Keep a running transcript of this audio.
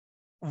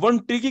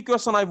one tricky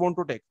question I want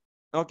to take.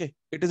 Okay,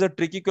 it is a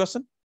tricky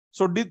question.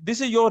 So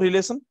this is your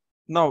relation.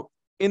 Now,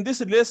 in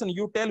this relation,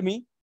 you tell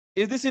me,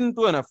 is this in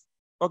 2NF?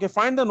 Okay,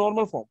 find the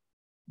normal form.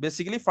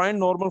 Basically, find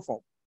normal form.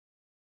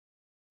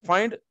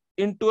 Find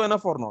in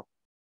 2NF or not.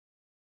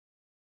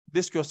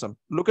 This question.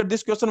 Look at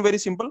this question, very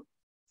simple.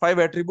 5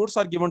 attributes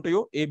are given to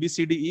you, A, B,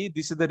 C, D, E.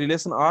 This is the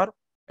relation R,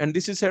 and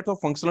this is set of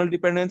functional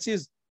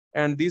dependencies.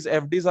 And these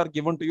FDs are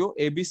given to you.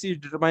 ABC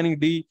determining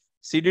D,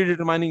 CD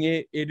determining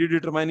A, AD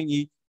determining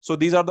E. So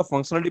these are the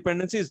functional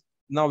dependencies.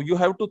 Now you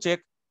have to check,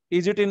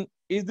 is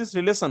this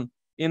relation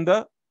in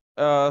the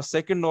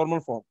second normal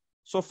form?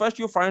 So first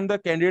you find the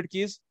candidate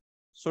keys.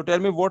 So tell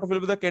me what will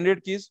be the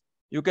candidate keys.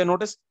 You can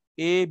notice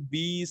A,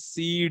 B,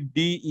 C,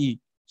 D, E.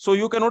 So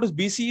you can notice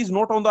BC is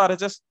not on the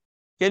RHS.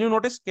 Can you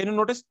notice?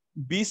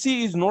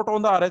 BC is not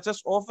on the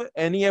RHS of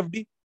any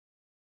FD.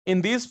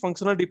 In these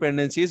functional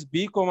dependencies,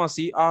 B,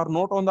 C are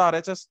not on the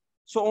RHS.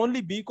 So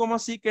only B,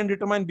 C can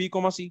determine B,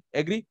 C.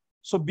 Agree?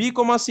 So B,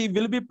 C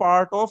will be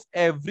part of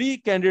every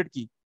candidate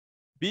key.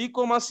 B,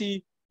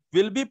 C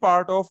will be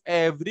part of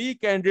every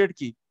candidate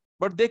key,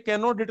 but they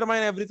cannot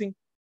determine everything.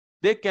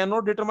 They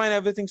cannot determine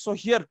everything. So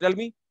here, tell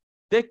me,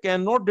 they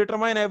cannot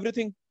determine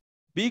everything.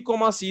 B,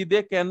 C,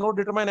 they cannot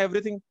determine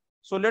everything.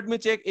 So let me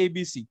check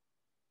ABC.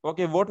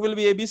 Okay, what will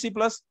be ABC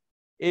plus?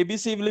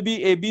 ABC will be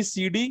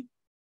ABCD.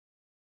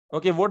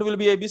 Okay, what will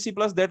be ABC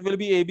plus? That will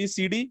be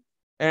ABCD.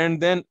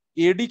 And then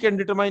AD can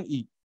determine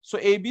E. So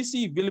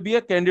ABC will be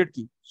a candidate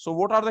key. So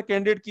what are the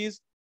candidate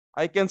keys?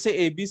 I can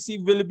say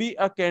ABC will be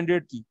a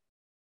candidate key.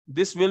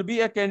 This will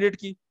be a candidate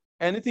key.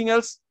 Anything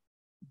else?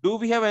 Do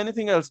we have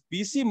anything else?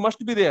 BC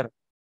must be there.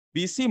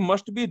 BC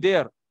must be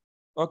there.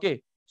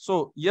 Okay.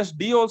 So yes,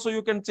 D also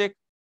you can check.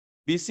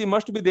 BC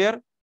must be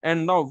there.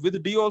 And now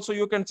with D also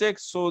you can check.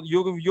 So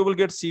you will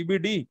get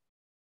CBD.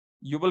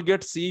 You will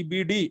get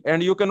CBD.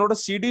 And you can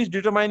notice CD is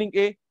determining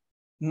A.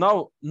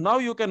 Now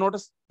you can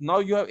notice, now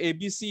you have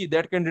ABC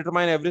that can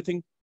determine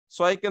everything.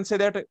 So I can say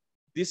that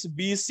this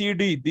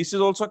BCD, this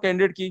is also a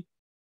candidate key.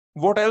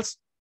 What else?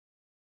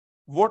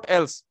 What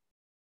else?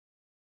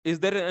 Is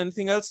there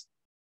anything else?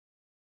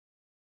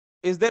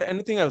 Is there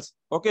anything else?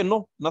 Okay,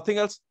 no, nothing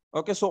else.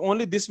 Okay, so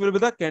only this will be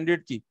the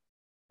candidate key.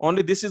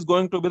 Only this is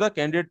going to be the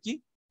candidate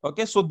key.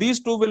 Okay, so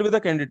these two will be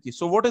the candidate key.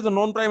 So what is the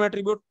non-prime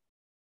attribute?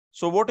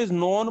 So what is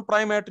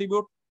non-prime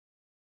attribute?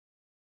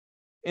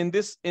 In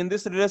this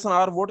relation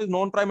R, what is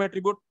non-prime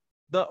attribute?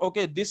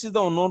 This is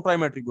the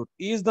non-prime attribute.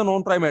 E is the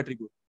non-prime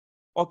attribute.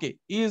 Okay,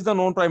 E is the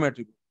non-prime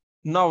attribute.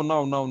 Now.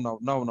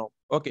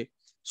 Okay,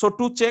 so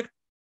to check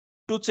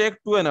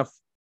 2NF,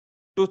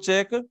 to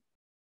check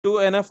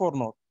 2NF or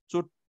not.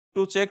 So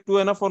to check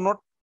 2NF or not,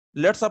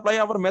 let's apply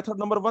our method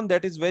number 1.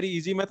 That is very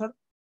easy method.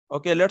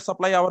 Okay, let's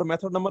apply our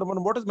method number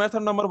 1. What is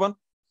method number 1?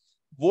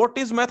 What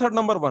is method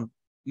number 1?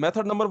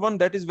 Method number 1,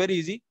 that is very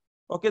easy.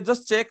 Okay,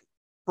 just check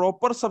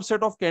proper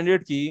subset of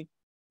candidate key.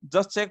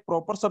 Just check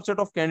proper subset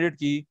of candidate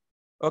key.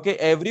 Okay,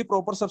 every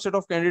proper subset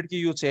of candidate key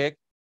you check.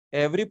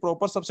 Every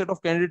proper subset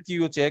of candidate key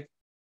you check.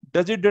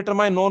 Does it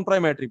determine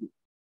non-prime attribute?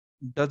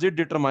 Does it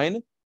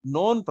determine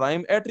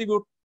non-prime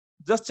attribute?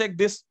 Just check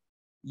this.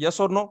 Yes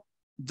or no?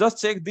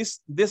 Just check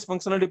this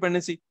functional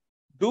dependency.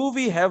 Do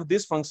we have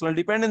this functional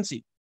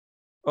dependency?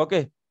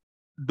 Okay.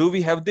 Do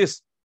we have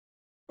this?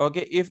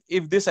 Okay.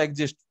 If this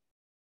exists.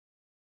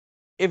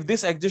 If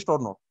this exists or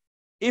not.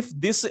 If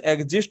this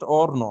exists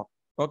or not.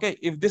 Okay.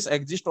 If this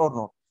exists or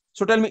not.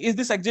 So tell me, is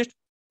this exist?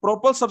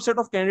 Proper subset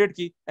of candidate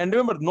key. And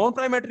remember,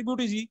 non-prime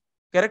attribute is E.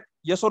 Correct?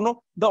 Yes or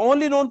no? The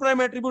only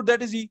non-prime attribute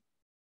that is E.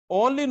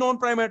 Only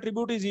non-prime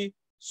attribute is E.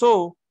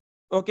 So,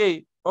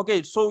 okay.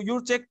 So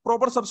you check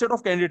proper subset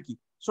of candidate key.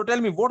 So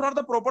tell me, what are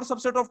the proper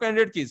subset of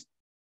candidate keys?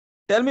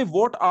 Tell me,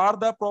 what are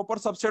the proper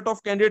subset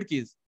of candidate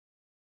keys?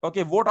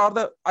 Okay, what are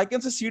the, I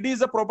can say CD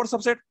is a proper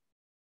subset.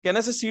 Can I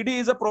say CD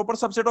is a proper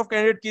subset of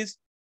candidate keys?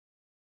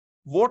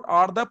 What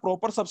are the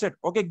proper subset?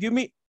 Okay, give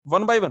me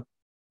one by one.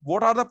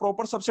 What are the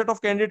proper subset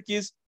of candidate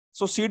keys?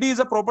 So CD is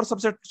a proper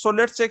subset. So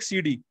let's check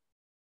CD.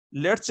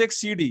 Let's check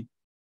CD.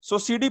 So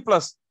CD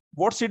plus,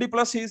 what CD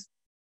plus is?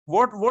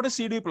 What is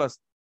CD plus?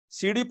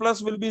 CD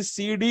plus will be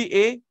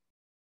CDA.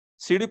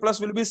 CD plus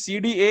will be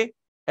CDA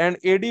and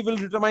AD will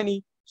determine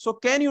E. So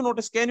can you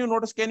notice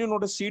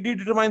CD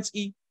determines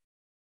E?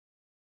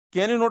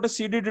 Can you notice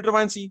CD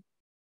determines E?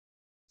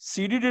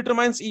 CD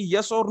determines E,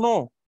 yes or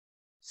no?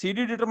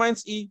 CD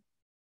determines E.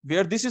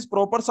 Where this is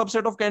proper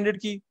subset of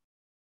candidate key.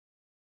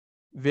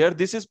 Where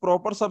this is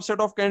proper subset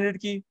of candidate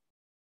key.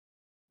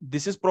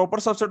 This is proper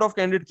subset of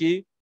candidate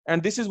key.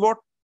 And this is what?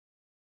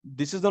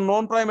 This is the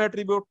non-prime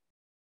attribute.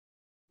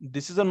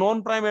 This is a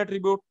non-prime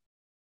attribute.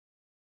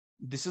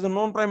 This is a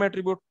non-prime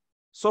attribute.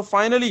 So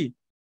finally,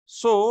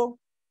 so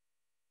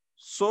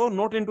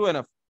not into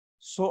enough.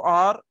 So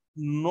R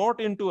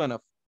not into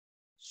enough.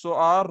 So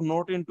R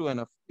not into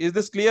enough. Is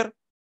this clear?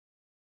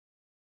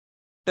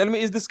 Tell me,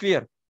 is this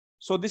clear?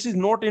 So this is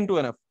not into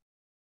enough.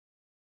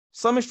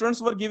 Some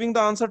students were giving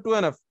the answer to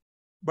enough,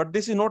 but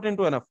this is not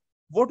into enough.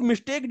 What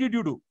mistake did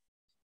you do?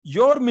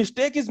 Your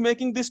mistake is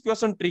making this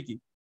question tricky.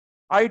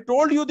 I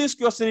told you this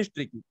question is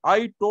tricky.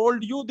 I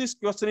told you this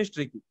question is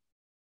tricky.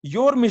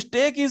 Your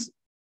mistake is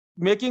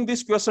making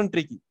this question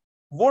tricky.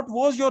 What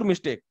was your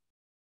mistake?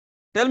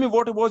 Tell me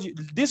what was.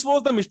 This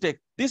was the mistake.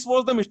 This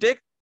was the mistake.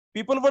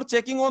 People were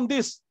checking on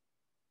this.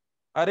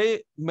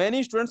 Array,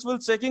 many students were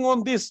checking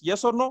on this.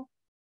 Yes or no?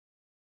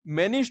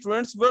 Many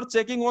students were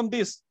checking on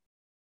this.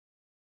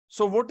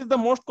 So what is the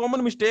most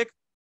common mistake?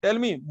 Tell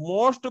me,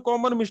 most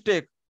common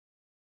mistake.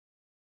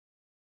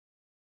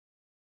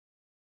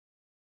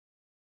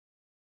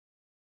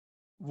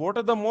 What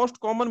is the most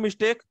common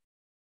mistake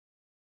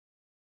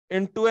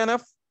in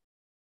 2NF?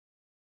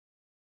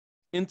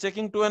 In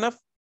checking 2NF?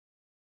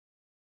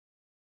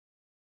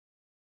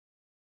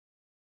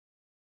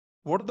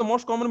 What is the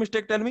most common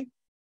mistake? Tell me.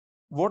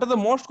 What is the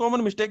most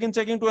common mistake in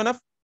checking 2NF?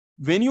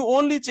 When you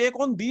only check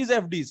on these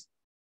FDs.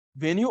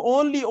 When you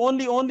only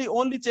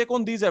check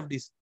on these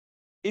FDs.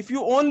 If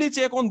you only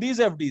check on these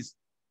FDs.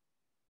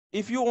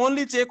 If you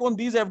only check on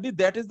these FDs,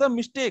 that is the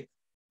mistake.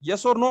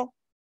 Yes or no?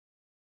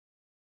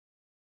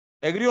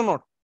 Agree or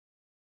not?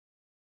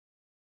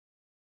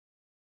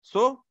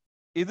 So,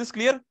 is this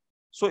clear?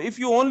 So, if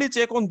you only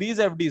check on these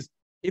FDs,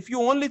 if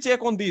you only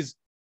check on these,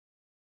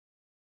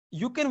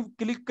 you can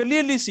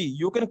clearly see,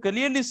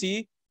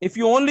 if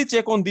you only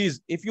check on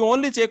these,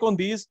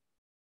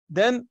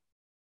 then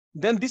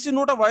this is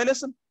not a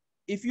violation.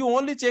 If you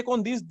only check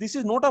on these, this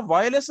is not a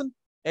violation.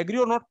 Agree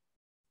or not?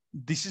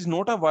 This is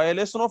not a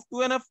violation of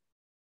 2NF.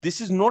 This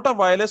is not a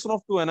violation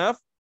of 2NF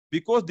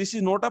because this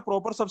is not a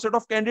proper subset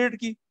of candidate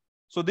key.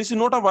 So this is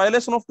not a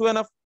violation of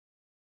 2NF.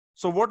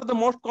 So what is the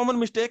most common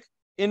mistake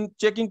in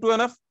checking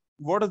 2NF?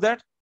 What is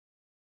that?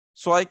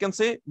 So I can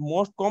say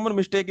most common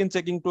mistake in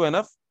checking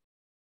 2NF.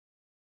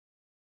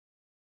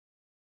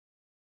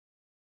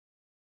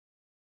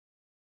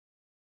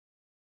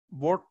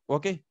 What?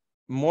 Okay.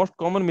 Most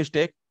common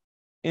mistake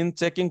in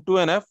checking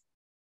 2NF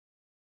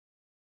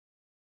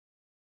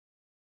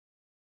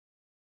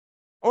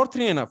or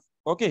 3NF.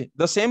 Okay.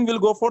 The same will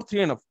go for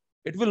 3NF.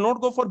 It will not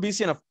go for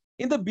BCNF.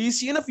 In the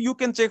BCNF, you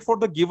can check for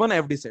the given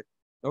FD set.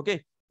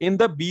 Okay. In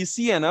the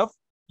BCNF,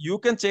 you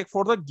can check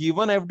for the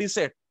given FD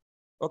set.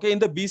 Okay. In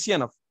the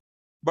BCNF.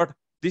 But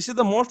this is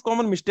the most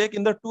common mistake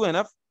in the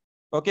 2NF.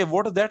 Okay.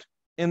 What is that?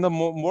 In the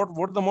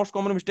what is the most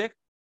common mistake?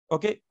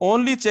 Okay.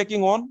 Only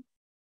checking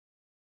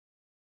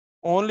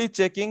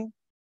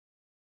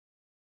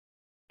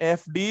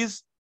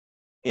FDs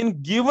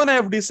in given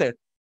FD set.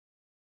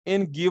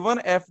 In given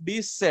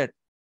FD set.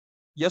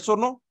 Yes or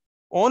no?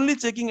 Only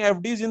checking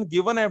FDs in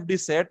given FD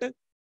set,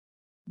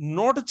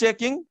 not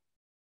checking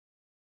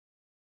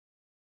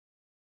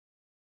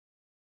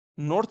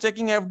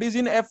FDs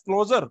in F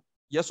closure.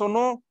 Yes or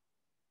no?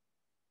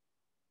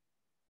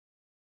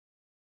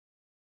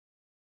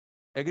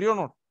 Agree or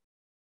not?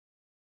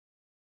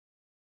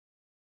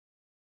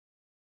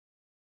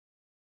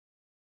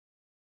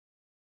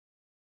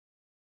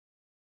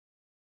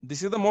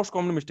 This is the most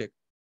common mistake.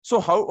 So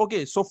how?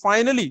 Okay. So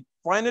finally.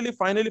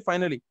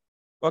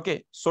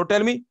 Okay. So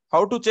tell me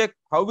how to check.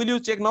 How will you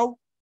check now?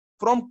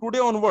 From today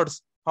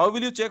onwards, how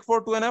will you check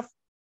for 2NF?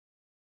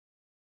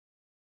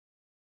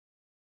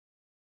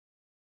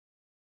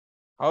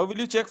 How will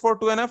you check for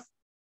 2NF?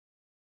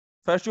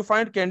 First you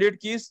find candidate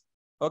keys.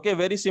 Okay.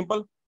 Very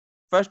simple.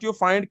 First you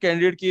find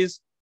candidate keys.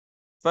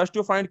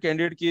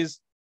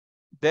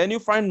 Then you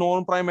find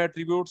non-prime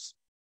attributes.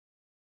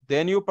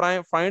 Then you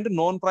find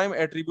non-prime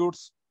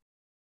attributes.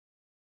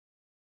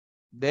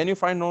 Then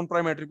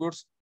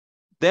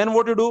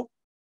what you do?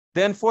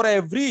 Then for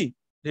every,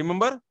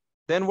 remember,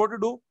 then what you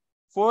do?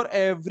 For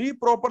every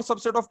proper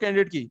subset of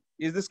candidate key.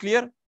 Is this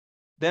clear?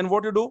 Then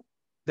what you do?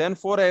 Then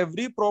for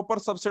every proper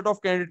subset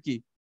of candidate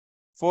key.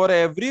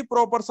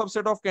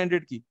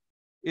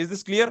 Is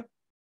this clear?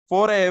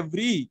 For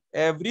every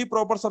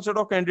proper subset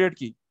of candidate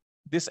key.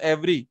 This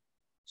every.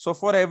 So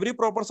for every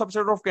proper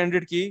subset of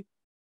candidate key,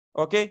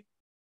 okay,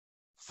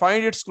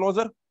 find its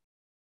closure.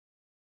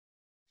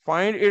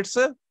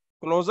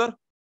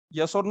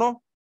 Yes or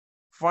no?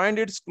 Find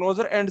its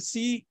closure and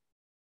see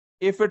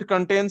if it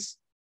contains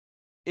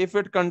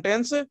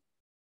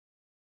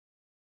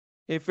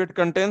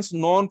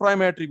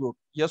non-prime attribute.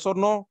 Yes or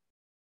no?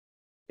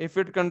 If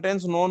it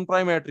contains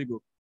non-prime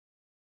attribute.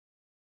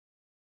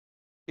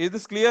 Is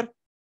this clear?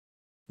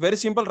 Very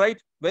simple,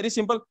 right? Very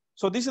simple.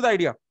 So this is the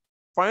idea.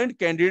 Find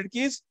candidate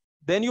keys,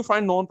 then you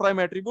find non-prime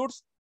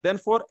attributes. Then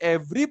for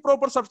every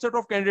proper subset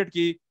of candidate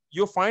key,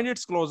 you find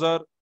its closure.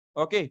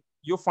 Okay,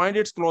 you find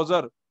its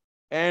closure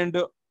and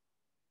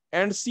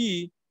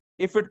see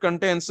if it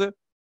contains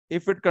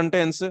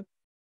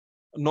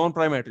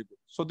non-prime attribute.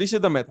 So this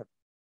is the method.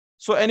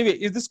 So anyway,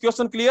 is this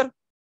question clear?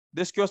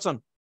 This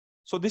question.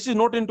 So this is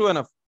not into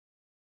enough.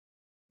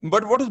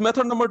 But what is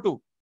method number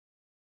 2?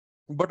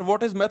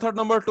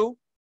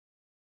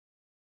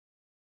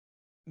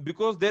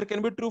 Because there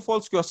can be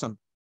true-false question.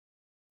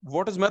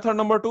 What is method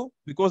number 2?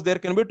 Because there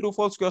can be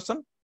true-false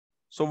question.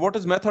 So what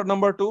is method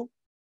number 2?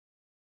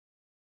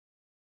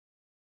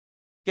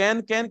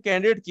 Can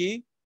candidate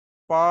key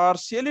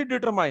partially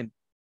determine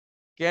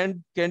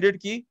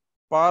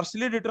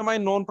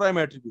non-prime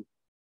attribute?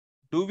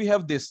 Do we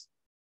have this?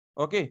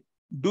 Okay.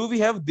 Do we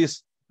have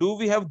this? Do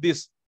we have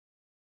this?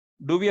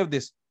 Do we have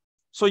this?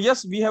 So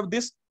yes, we have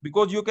this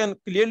because you can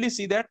clearly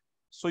see that.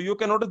 So you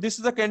can notice this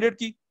is a candidate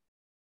key.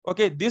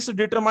 Okay. This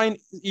determine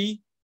E.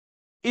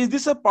 Is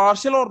this a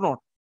partial or not?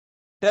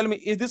 Tell me,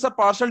 is this a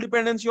partial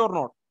dependency or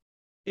not?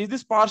 Is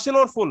this partial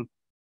or full?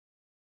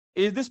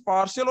 Is this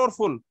partial or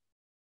full?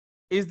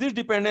 Is this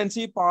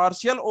dependency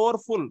partial or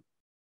full?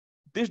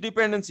 This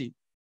dependency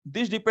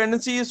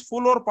is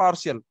full or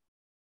partial?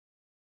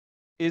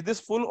 Is this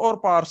full or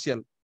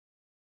partial?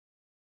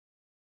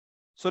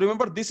 So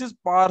remember, this is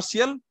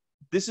partial.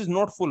 This is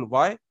not full.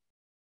 Why?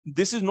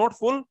 This is not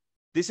full.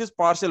 This is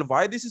partial.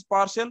 Why this is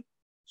partial?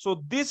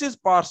 So this is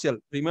partial.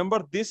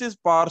 Remember, this is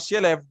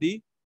partial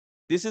FD.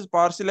 This is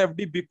partial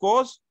FD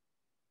because,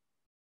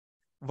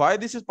 why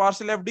this is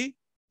partial FD?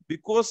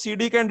 Because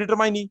CD can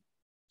determine E.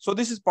 So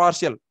this is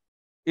partial.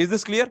 Is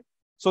this clear?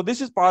 So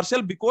this is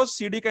partial because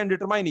CD can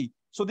determine E.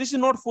 So this is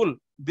not full.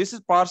 This is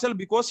partial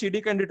because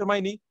CD can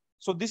determine E.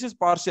 So this is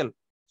partial.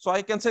 So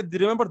I can say,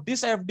 remember,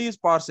 this FD is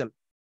partial.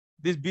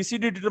 This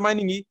BCD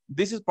determining E,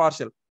 this is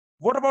partial.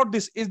 What about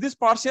this? Is this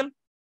partial?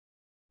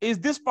 Is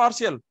this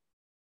partial?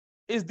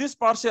 Is this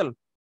partial?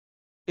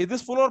 Is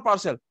this full or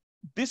partial?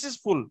 This is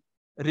full.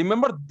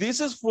 Remember, this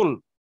is full.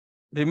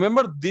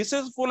 Remember, this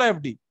is full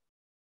FD.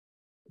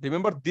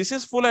 Remember, this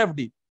is full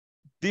FD.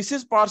 This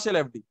is partial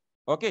FD.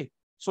 Okay.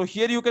 So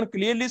here you can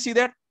clearly see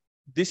that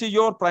this is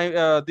your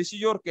prime, this is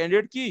your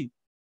candidate key,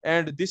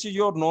 and this is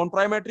your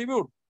non-prime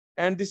attribute,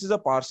 and this is a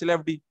partial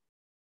FD,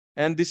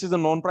 and this is a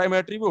non-prime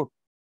attribute,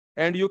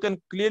 and you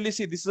can clearly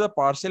see this is a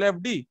partial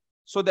FD.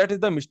 So that is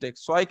the mistake.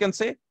 So I can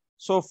say,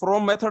 so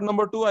from method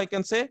number 2, I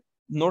can say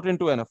not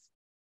into enough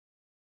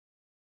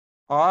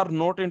or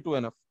not into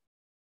enough.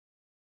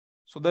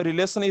 So the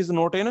relation is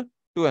not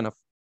into enough.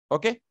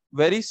 Okay,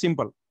 very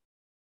simple.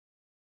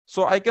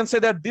 So I can say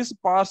that this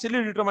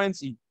partially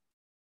determines E.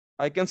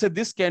 I can say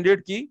this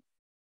candidate key,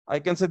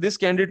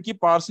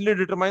 partially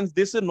determines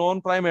this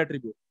non-prime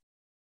attribute.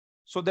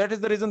 So that is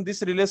the reason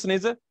this relation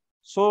is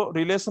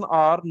relation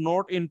R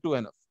not into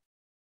enough.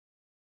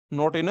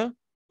 Not into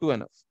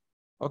enough.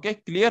 Okay,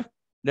 clear?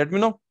 Let me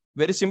know.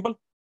 Very simple.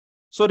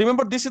 So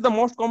remember, this is the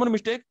most common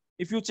mistake.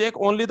 If you check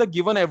only the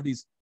given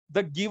FDs,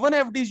 the given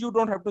FDs you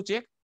don't have to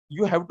check.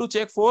 You have to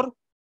check for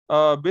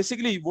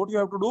basically what you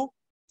have to do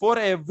for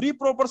every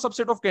proper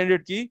subset of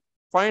candidate key.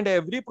 Find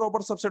every proper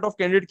subset of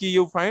candidate key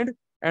you find,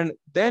 and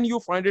then you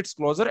find its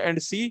closure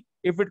and see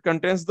if it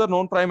contains the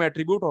non-prime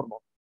attribute or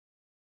not.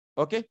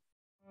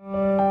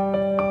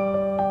 Okay.